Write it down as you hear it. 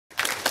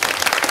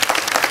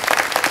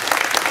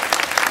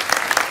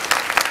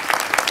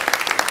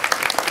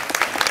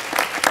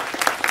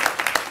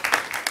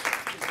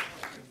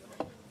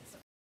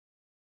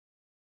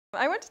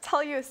I want to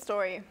tell you a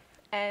story,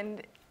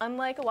 and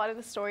unlike a lot of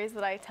the stories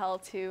that I tell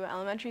to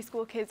elementary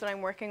school kids when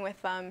I'm working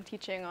with them,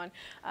 teaching on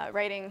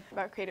writing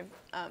about creative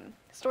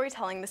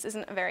storytelling, this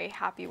isn't a very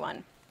happy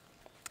one,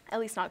 at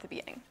least not at the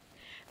beginning.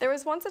 There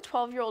was once a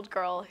 12-year-old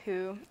girl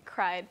who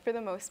cried for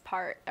the most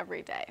part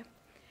every day.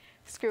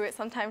 Screw it,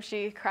 sometimes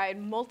she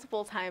cried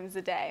multiple times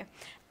a day.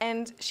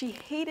 And she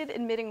hated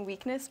admitting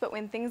weakness, but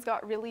when things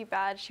got really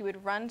bad, she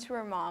would run to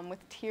her mom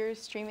with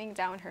tears streaming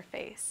down her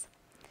face.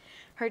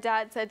 Her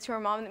dad said to her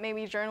mom that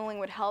maybe journaling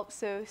would help,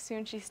 so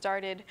soon she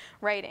started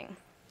writing.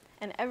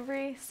 And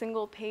every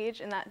single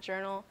page in that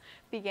journal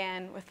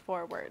began with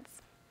 4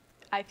 words.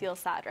 I feel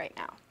sad right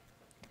now.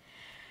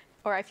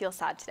 Or I feel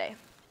sad today.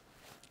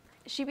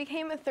 She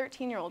became a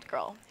 13-year-old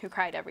girl who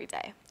cried every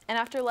day. And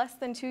after less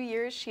than 2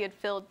 years, she had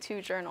filled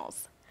 2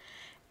 journals.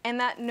 And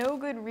that no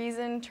good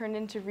reason turned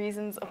into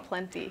reasons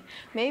aplenty.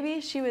 Maybe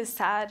she was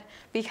sad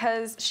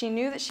because she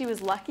knew that she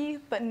was lucky,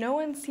 but no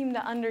one seemed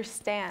to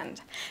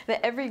understand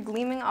that every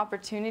gleaming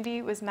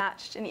opportunity was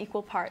matched in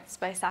equal parts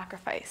by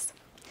sacrifice.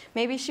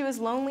 Maybe she was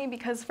lonely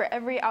because for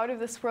every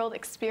out-of-this-world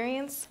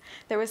experience,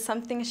 there was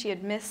something she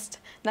had missed,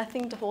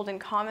 nothing to hold in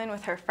common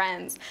with her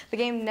friends. The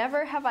game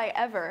Never Have I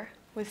Ever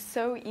was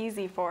so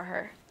easy for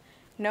her.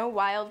 No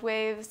wild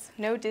waves,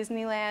 no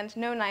Disneyland,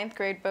 no 9th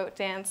grade boat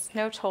dance,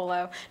 no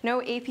Cholo,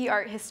 no AP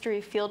art history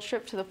field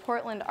trip to the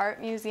Portland Art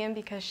Museum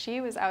because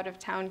she was out of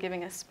town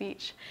giving a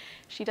speech.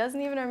 She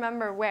doesn't even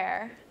remember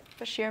where,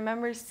 but she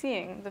remembers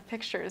seeing the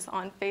pictures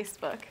on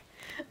Facebook.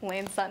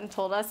 Lane Sutton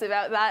told us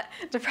about that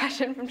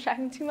depression from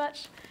checking too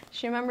much.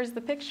 She remembers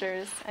the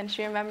pictures, and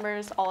she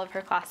remembers all of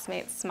her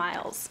classmates'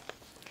 smiles.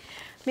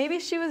 Maybe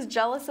she was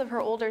jealous of her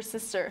older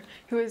sister,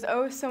 who was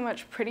oh so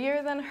much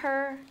prettier than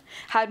her,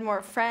 had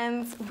more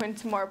friends, went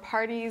to more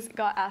parties,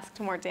 got asked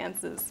to more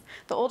dances.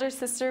 The older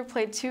sister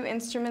played 2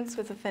 instruments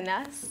with a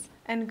finesse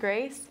and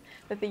grace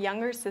that the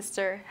younger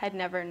sister had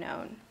never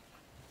known.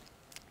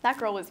 That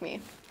girl was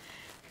me.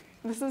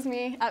 This is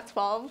me at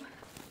 12,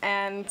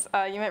 and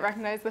you might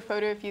recognize the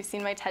photo if you've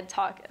seen my TED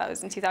Talk. That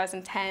was in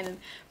 2010, and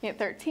me at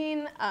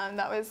 13.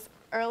 That was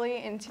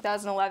early in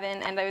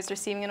 2011, and I was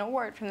receiving an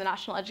award from the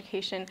National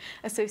Education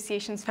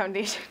Association's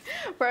Foundation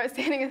for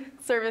outstanding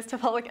service to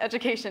public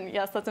education.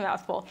 Yes, that's a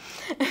mouthful.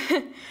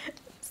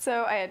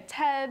 So I had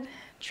TED,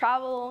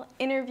 travel,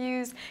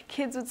 interviews.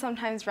 Kids would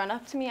sometimes run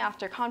up to me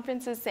after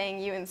conferences saying,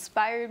 "You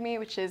inspired me,"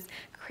 which is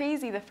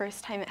crazy the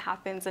first time it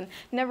happens and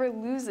never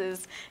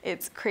loses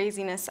its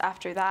craziness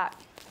after that.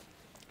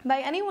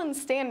 By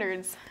anyone's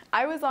standards,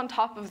 I was on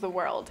top of the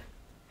world.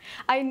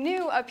 I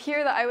knew up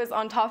here that I was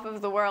on top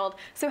of the world,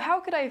 so how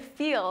could I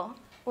feel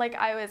like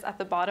I was at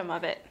the bottom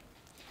of it?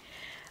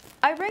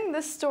 I bring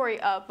this story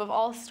up of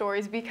all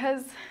stories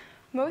because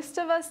most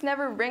of us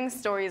never bring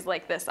stories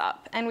like this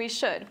up, and we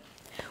should.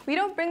 We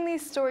don't bring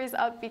these stories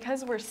up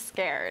because we're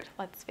scared,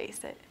 let's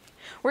face it.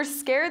 We're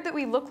scared that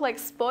we look like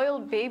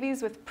spoiled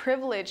babies with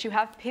privilege who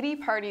have pity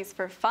parties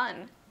for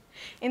fun,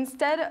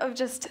 instead of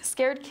just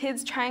scared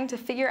kids trying to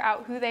figure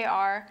out who they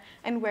are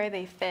and where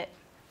they fit.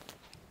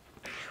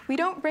 We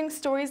don't bring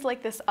stories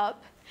like this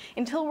up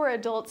until we're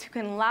adults who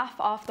can laugh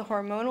off the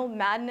hormonal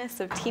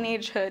madness of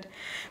teenagehood,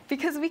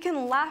 because we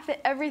can laugh at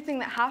everything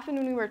that happened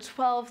when we were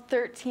 12,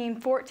 13,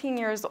 14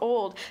 years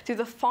old through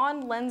the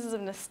fond lenses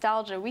of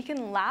nostalgia. We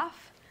can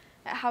laugh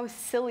at how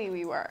silly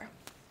we were.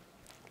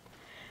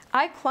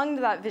 I clung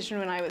to that vision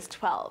when I was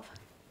 12.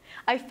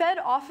 I fed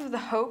off of the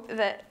hope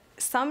that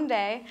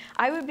someday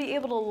I would be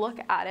able to look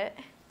at it,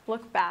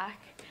 look back,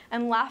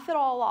 and laugh it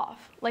all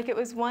off like it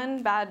was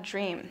one bad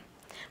dream.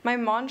 My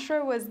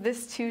mantra was,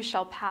 "This too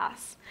shall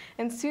pass,"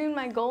 and soon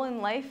my goal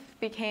in life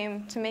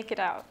became to make it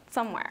out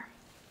somewhere.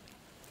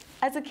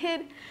 As a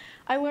kid,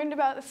 I learned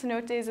about the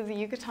cenotes of the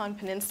Yucatan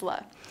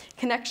Peninsula,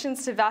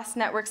 connections to vast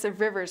networks of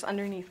rivers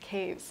underneath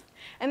caves.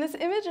 And this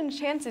image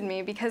enchanted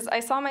me because I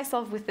saw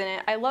myself within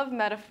it. I love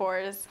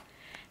metaphors,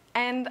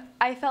 and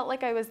I felt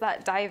like I was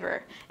that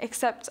diver,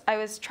 except I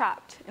was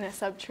trapped in a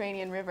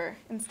subterranean river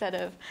instead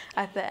of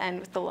at the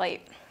end with the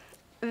light.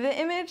 The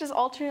image is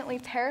alternately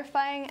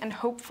terrifying and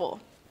hopeful.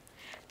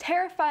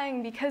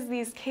 Terrifying because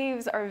these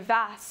caves are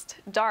vast,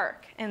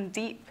 dark, and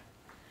deep,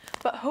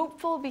 but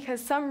hopeful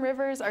because some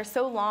rivers are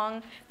so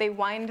long they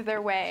wind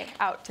their way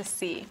out to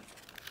sea.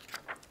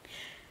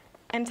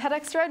 And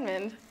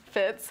TEDxRedmond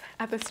fits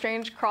at the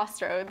strange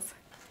crossroads,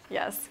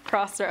 yes,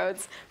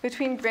 crossroads,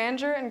 between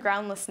grandeur and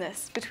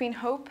groundlessness, between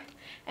hope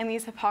and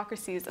these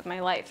hypocrisies of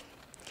my life.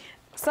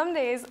 Some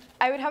days,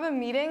 I would have a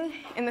meeting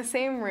in the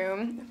same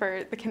room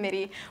for the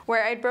committee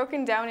where I'd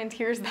broken down in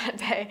tears that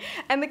day,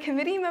 and the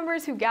committee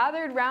members who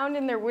gathered round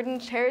in their wooden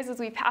chairs as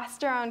we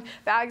passed around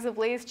bags of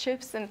Lay's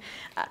chips and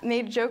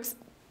made jokes,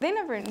 they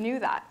never knew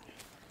that.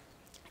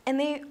 And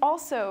they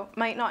also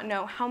might not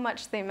know how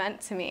much they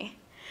meant to me.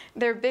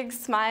 Their big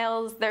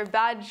smiles, their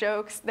bad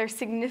jokes, their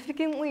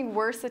significantly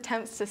worse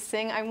attempts to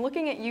sing. I'm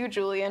looking at you,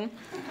 Julian.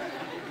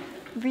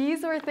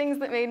 These were things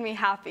that made me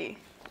happy.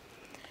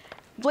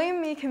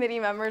 Blame me, committee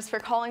members, for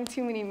calling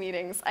too many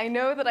meetings. I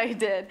know that I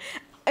did.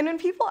 And when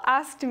people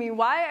asked me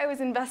why I was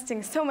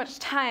investing so much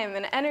time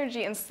and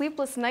energy and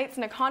sleepless nights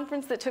in a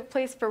conference that took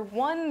place for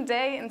one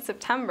day in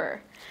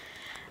September,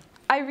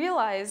 I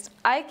realized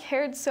I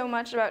cared so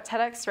much about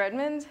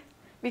TEDxRedmond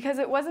because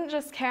it wasn't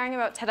just caring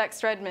about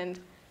TEDxRedmond,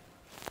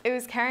 it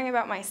was caring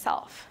about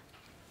myself.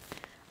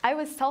 I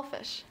was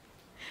selfish.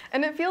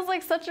 And it feels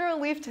like such a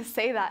relief to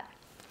say that.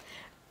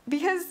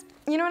 Because,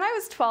 when I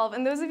was 12,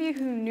 and those of you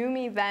who knew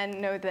me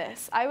then know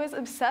this, I was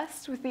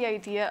obsessed with the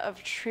idea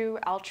of true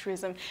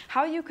altruism,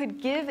 how you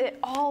could give it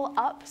all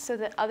up so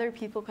that other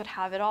people could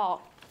have it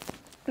all.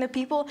 The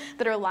people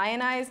that are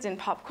lionized in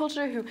pop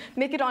culture who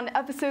make it on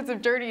episodes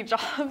of Dirty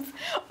Jobs,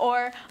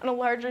 or on a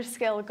larger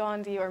scale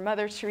Gandhi or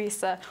Mother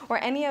Teresa,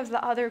 or any of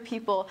the other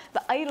people,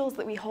 the idols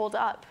that we hold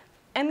up.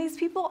 And these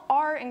people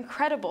are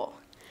incredible.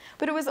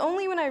 But it was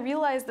only when I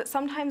realized that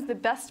sometimes the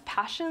best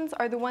passions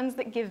are the ones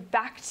that give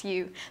back to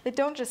you, that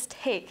don't just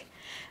take,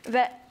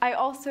 that I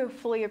also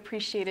fully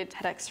appreciated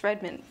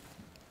TEDxRedmond.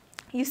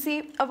 You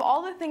see, of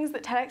all the things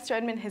that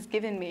TEDxRedmond has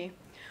given me,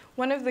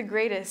 one of the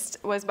greatest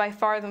was by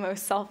far the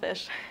most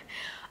selfish.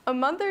 A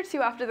month or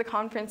two after the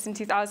conference in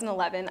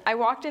 2011, I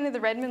walked into the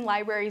Redmond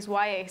Library's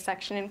YA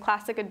section in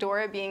classic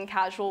Adora being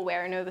casual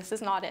wear. No, this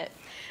is not it.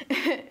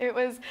 It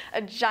was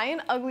a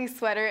giant ugly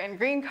sweater and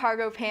green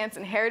cargo pants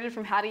inherited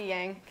from Hattie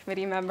Yang,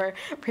 committee member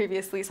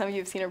previously. Some of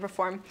you have seen her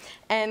perform.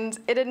 And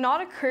it had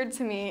not occurred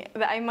to me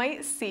that I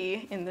might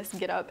see, in this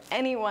get-up,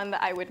 anyone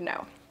that I would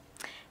know.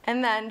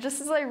 And then,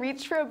 just as I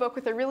reached for a book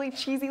with a really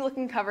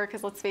cheesy-looking cover,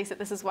 because let's face it,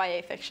 this is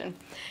YA fiction,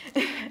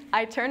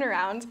 I turn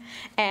around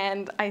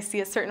and I see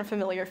a certain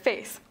familiar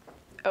face.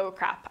 Oh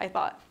crap, I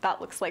thought,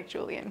 that looks like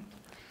Julian.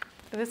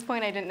 At this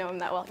point, I didn't know him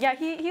that well. Yeah,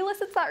 he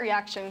elicits that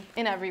reaction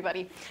in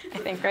everybody, I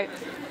think, right?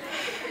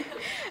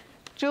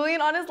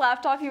 Julian, on his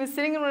laptop, he was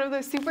sitting in one of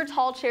those super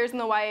tall chairs in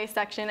the YA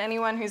section.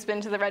 Anyone who's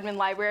been to the Redmond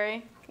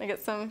Library? Can I get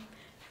some?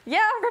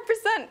 Yeah,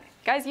 represent.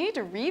 Guys, you need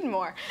to read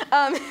more.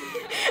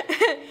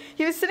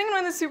 He was sitting in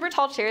one of the super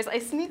tall chairs. I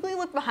sneakily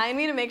looked behind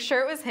me to make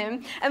sure it was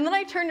him, and then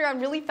I turned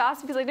around really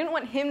fast because I didn't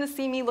want him to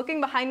see me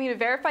looking behind me to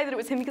verify that it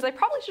was him, because I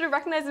probably should have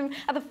recognized him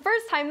at the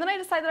first time. Then I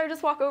decided that I would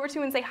just walk over to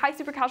him and say hi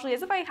super casually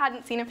as if I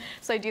hadn't seen him,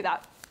 so I do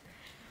that.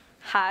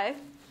 Hi.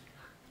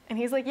 And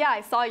he's like, yeah,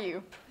 I saw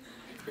you.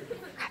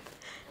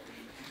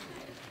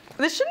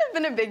 This shouldn't have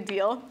been a big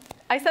deal.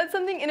 I said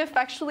something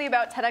ineffectually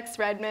about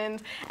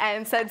TEDxRedmond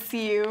and said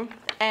see you,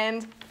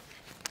 and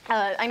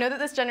I know that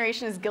this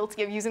generation is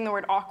guilty of using the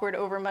word awkward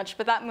over much,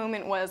 but that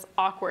moment was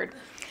awkward.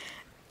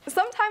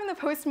 Sometime in the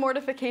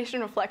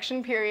post-mortification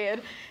reflection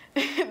period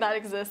that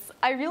exists,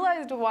 I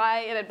realized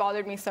why it had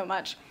bothered me so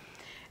much.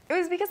 It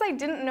was because I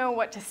didn't know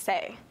what to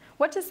say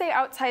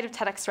outside of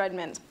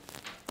TEDxRedmond.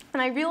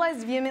 And I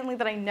realized vehemently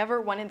that I never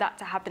wanted that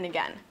to happen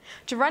again.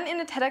 To run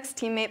into TEDx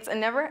teammates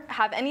and never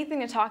have anything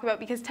to talk about,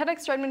 because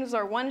TEDxRedmond was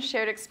our one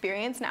shared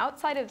experience, and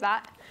outside of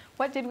that,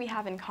 what did we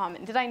have in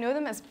common? Did I know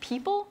them as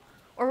people?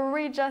 Or were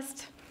we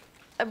just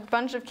a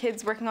bunch of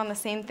kids working on the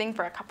same thing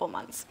for a couple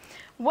months?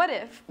 What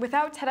if,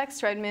 without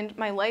TEDxRedmond,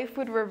 my life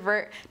would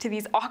revert to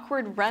these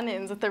awkward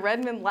run-ins at the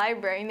Redmond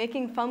Library,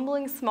 making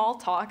fumbling small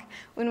talk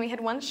when we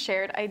had once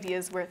shared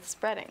ideas worth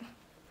spreading?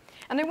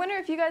 And I wonder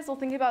if you guys will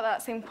think about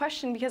that same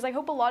question, because I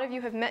hope a lot of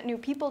you have met new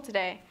people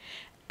today.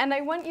 And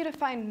I want you to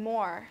find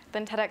more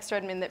than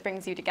TEDxRedmond that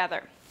brings you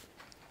together.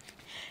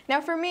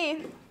 Now for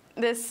me,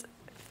 this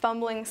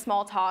fumbling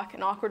small talk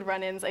and awkward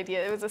run-ins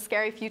idea, it was a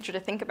scary future to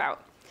think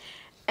about.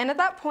 And at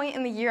that point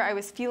in the year, I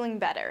was feeling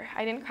better.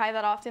 I didn't cry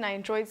that often. I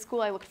enjoyed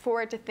school. I looked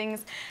forward to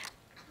things.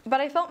 But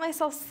I felt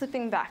myself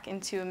slipping back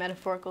into a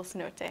metaphorical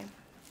cenote.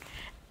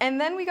 And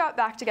then we got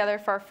back together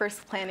for our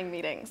first planning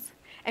meetings.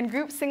 And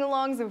group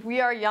sing-alongs of We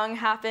Are Young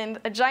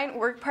happened. A giant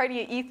work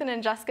party at Ethan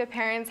and Jessica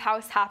parents'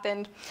 house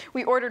happened.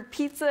 We ordered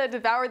pizza,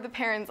 devoured the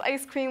parents'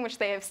 ice cream, which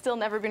they have still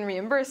never been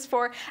reimbursed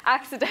for,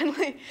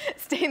 accidentally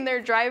stained their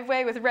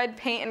driveway with red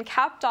paint, and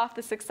capped off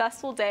the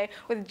successful day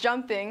with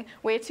jumping,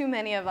 way too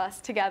many of us,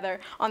 together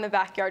on the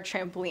backyard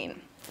trampoline.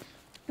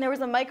 There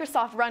was a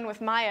Microsoft run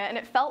with Maya, and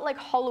it felt like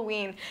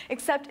Halloween,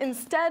 except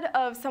instead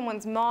of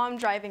someone's mom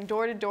driving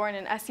door to door in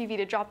an SUV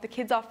to drop the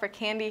kids off for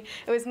candy,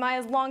 it was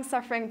Maya's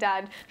long-suffering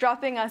dad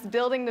dropping us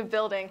building to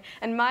building,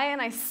 and Maya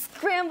and I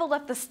scrambled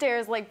up the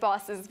stairs like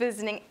bosses,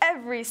 visiting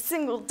every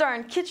single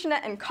darn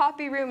kitchenette and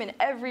copy room in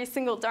every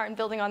single darn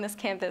building on this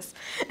campus,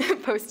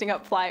 posting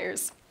up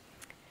flyers.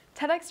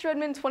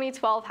 TEDxRedmond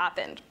 2012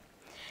 happened.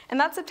 And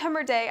that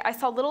September day, I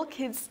saw little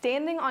kids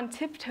standing on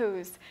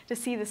tiptoes to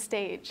see the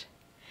stage.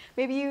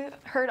 Maybe you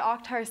heard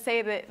Akhtar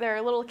say that there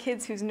are little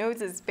kids whose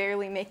noses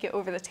barely make it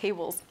over the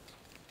tables.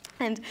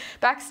 And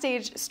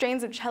backstage,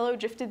 strains of cello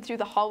drifted through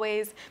the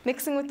hallways,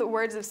 mixing with the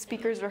words of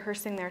speakers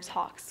rehearsing their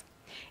talks.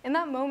 In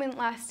that moment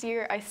last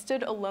year, I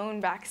stood alone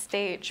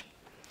backstage,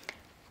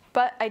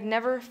 but I'd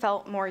never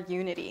felt more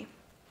unity.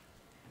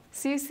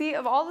 So you see,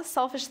 of all the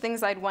selfish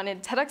things I'd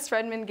wanted,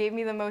 TEDxRedmond gave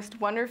me the most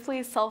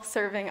wonderfully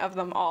self-serving of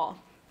them all,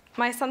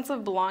 my sense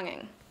of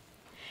belonging.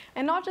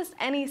 And not just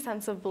any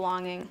sense of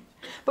belonging,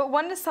 but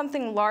one to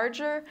something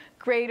larger,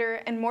 greater,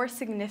 and more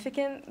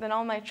significant than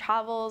all my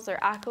travels or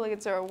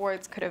accolades or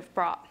awards could have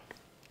brought.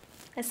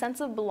 a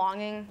sense of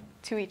belonging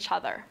to each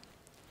other,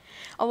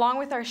 along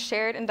with our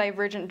shared and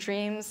divergent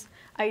dreams,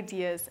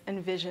 ideas,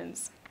 and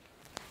visions.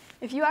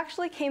 If you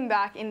actually came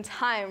back in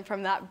time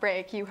from that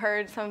break, you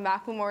heard some of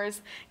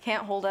Macklemore's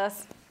Can't Hold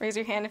Us. Raise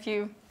your hand if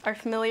you are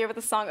familiar with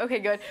the song. Okay,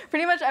 good.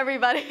 Pretty much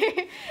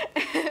everybody.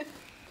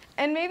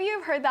 And maybe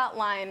you've heard that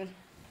line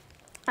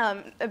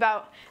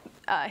about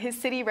his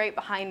city right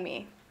behind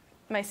me.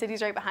 My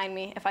city's right behind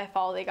me. If I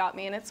fall, they got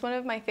me. And it's one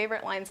of my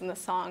favorite lines in the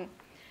song,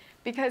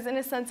 because in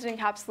a sense it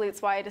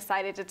encapsulates why I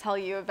decided to tell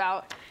you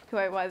about who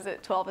I was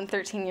at 12 and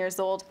 13 years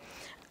old.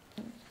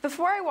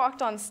 Before I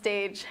walked on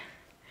stage,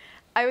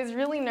 I was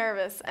really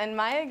nervous, and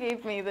Maya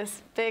gave me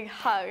this big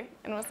hug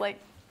and was like,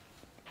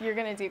 "You're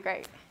gonna do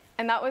great."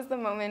 And that was the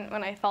moment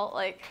when I felt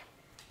like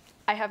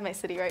I have my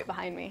city right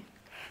behind me.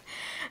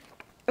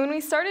 When we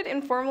started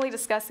informally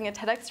discussing a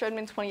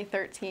TEDxRedmond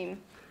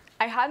 2013,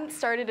 I hadn't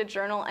started a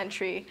journal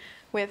entry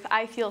with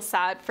 "I feel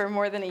sad" for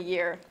more than a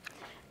year.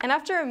 And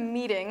after a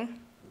meeting,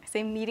 I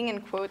say meeting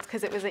in quotes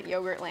because it was at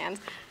Yogurtland.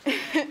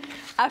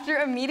 After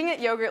a meeting at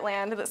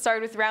Yogurtland that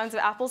started with rounds of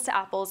apples to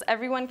apples,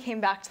 everyone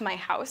came back to my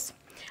house.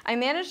 I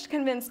managed to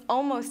convince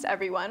almost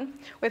everyone,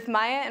 with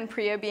Maya and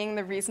Priya being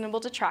the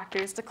reasonable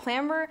detractors, to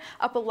clamber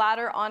up a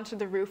ladder onto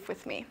the roof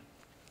with me.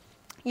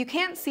 You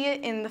can't see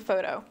it in the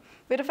photo,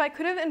 but if I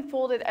could have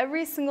enfolded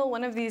every single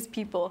one of these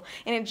people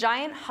in a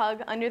giant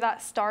hug under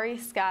that starry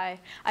sky,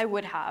 I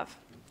would have.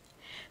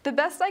 The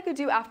best I could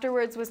do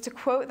afterwards was to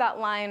quote that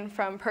line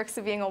from Perks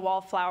of Being a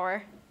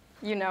Wallflower.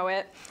 You know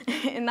it.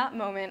 In that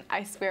moment,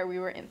 I swear we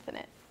were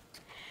infinite.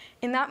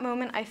 In that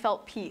moment, I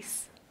felt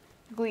peace,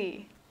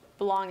 glee,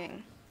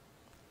 belonging.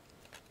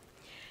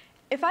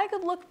 If I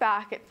could look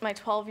back at my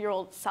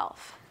 12-year-old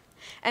self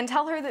and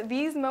tell her that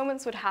these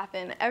moments would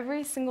happen,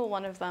 every single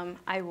one of them,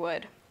 I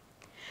would.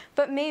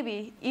 But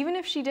maybe, even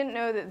if she didn't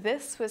know that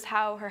this was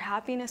how her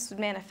happiness would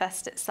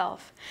manifest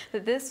itself,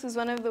 that this was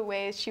one of the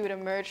ways she would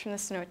emerge from the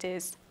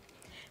cenotes,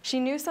 she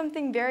knew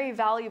something very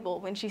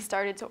valuable when she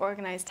started to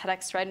organize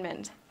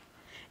TEDxRedmond.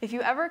 If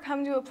you ever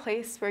come to a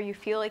place where you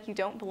feel like you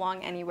don't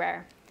belong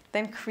anywhere,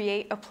 then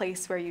create a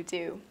place where you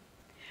do.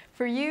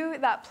 For you,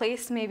 that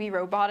place may be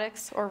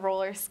robotics or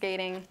roller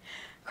skating,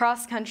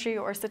 cross-country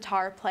or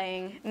sitar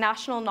playing,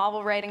 National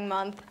Novel Writing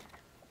Month,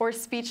 or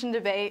speech and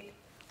debate,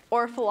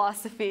 or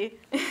philosophy.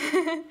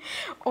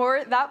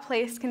 Or that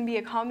place can be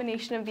a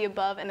combination of the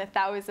above and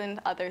 1,000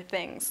 other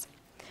things.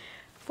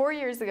 4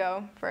 years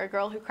ago, for a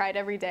girl who cried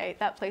every day,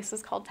 that place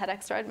was called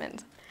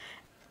TEDxRedmond.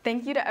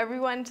 Thank you to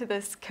everyone, to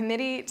this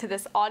committee, to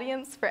this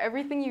audience, for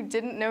everything you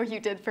didn't know you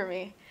did for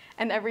me,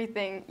 and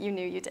everything you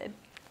knew you did.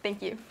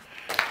 Thank you.